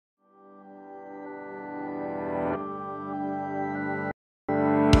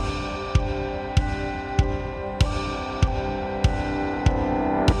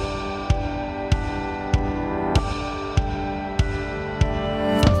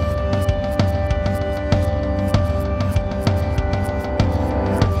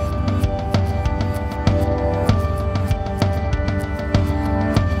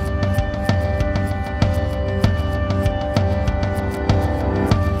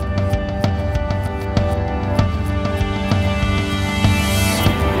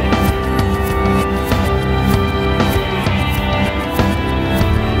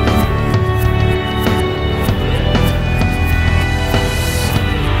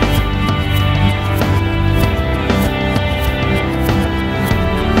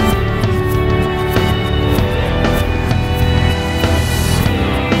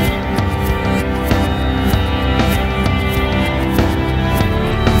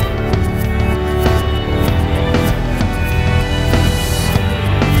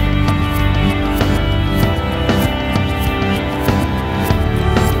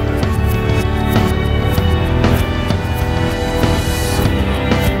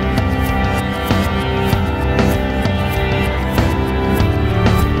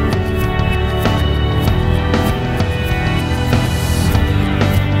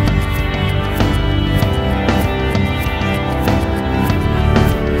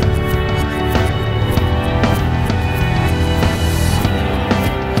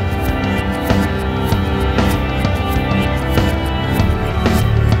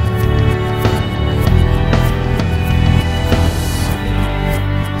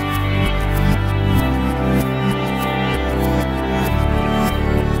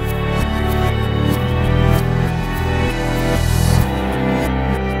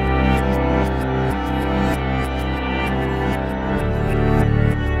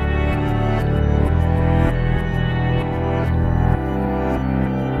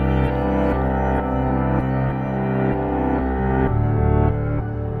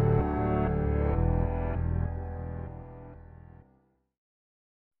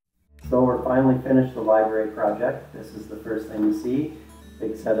So we're finally finished the library project. This is the first thing you see.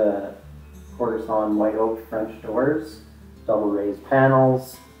 Big set of quarter sawn white oak French doors, double raised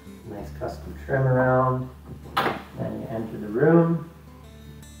panels, nice custom trim around. Then you enter the room.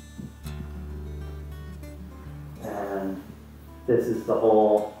 And this is the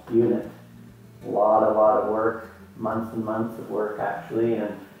whole unit. A lot of work, months and months of work actually,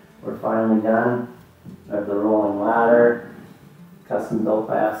 and we're finally done. We have the rolling ladder, custom built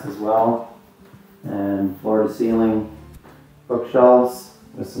by us as well, and floor to ceiling bookshelves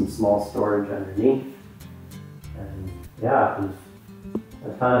with some small storage underneath. And yeah, it was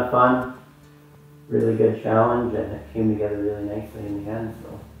a ton of fun, really good challenge, and it came together really nicely in the end.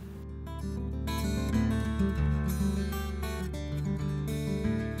 So.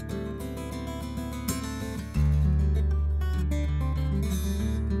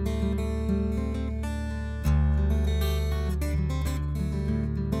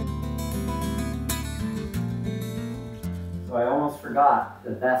 So I almost forgot,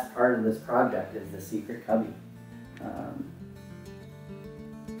 the best part of this project is the secret cubby. And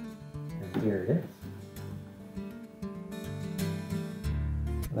here it is.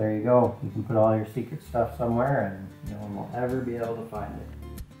 So there you go. You can put all your secret stuff somewhere and no one will ever be able to find it.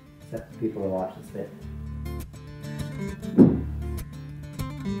 Except the people who watch this bit.